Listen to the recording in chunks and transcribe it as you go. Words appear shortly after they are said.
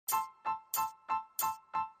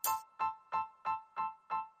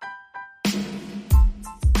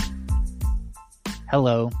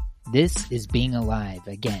Hello, this is Being Alive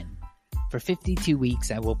again. For 52 weeks,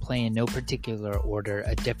 I will play in no particular order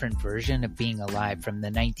a different version of Being Alive from the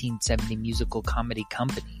 1970 musical comedy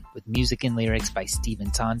Company, with music and lyrics by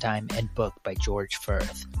Stephen Sondheim and book by George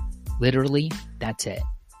Furth. Literally, that's it.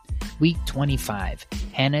 Week 25,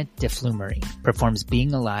 Hannah DeFlumery performs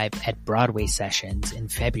Being Alive at Broadway Sessions in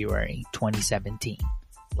February 2017.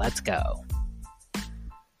 Let's go.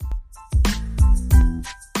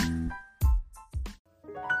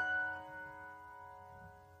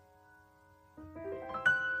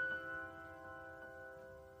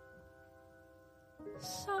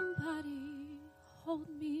 Somebody hold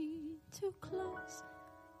me too close.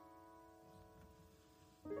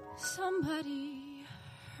 Somebody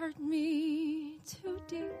hurt me too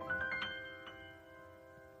deep.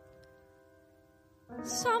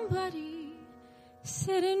 Somebody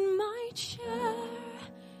sit in my chair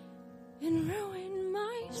and ruin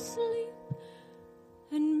my sleep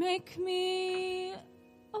and make me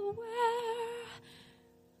aware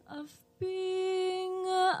of being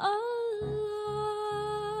alive.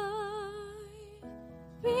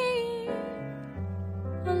 Being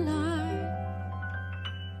alive.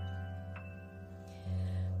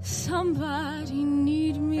 Somebody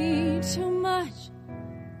need me too much.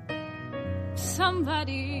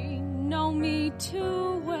 Somebody know me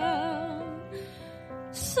too well.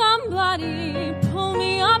 Somebody pull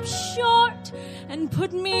me up short and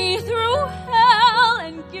put me through hell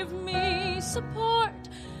and give me support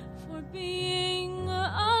for being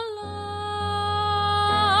alive.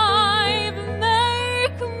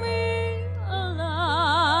 Make me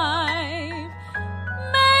alive.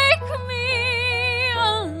 Make me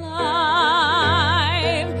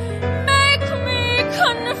alive. Make me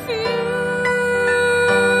confused.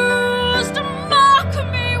 Mock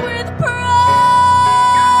me with praise.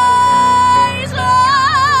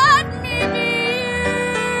 Let me be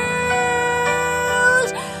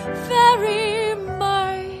used. Vary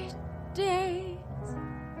my days,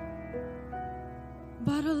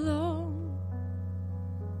 but alone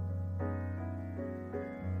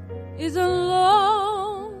is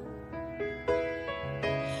alone.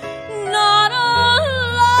 Not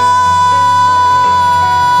alive.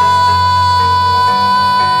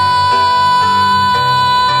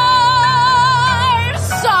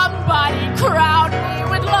 Somebody crown me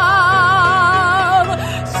with love.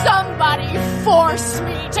 Somebody force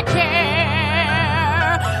me to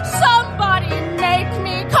care. Somebody make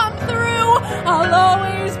me come through. I'll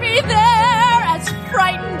always be there.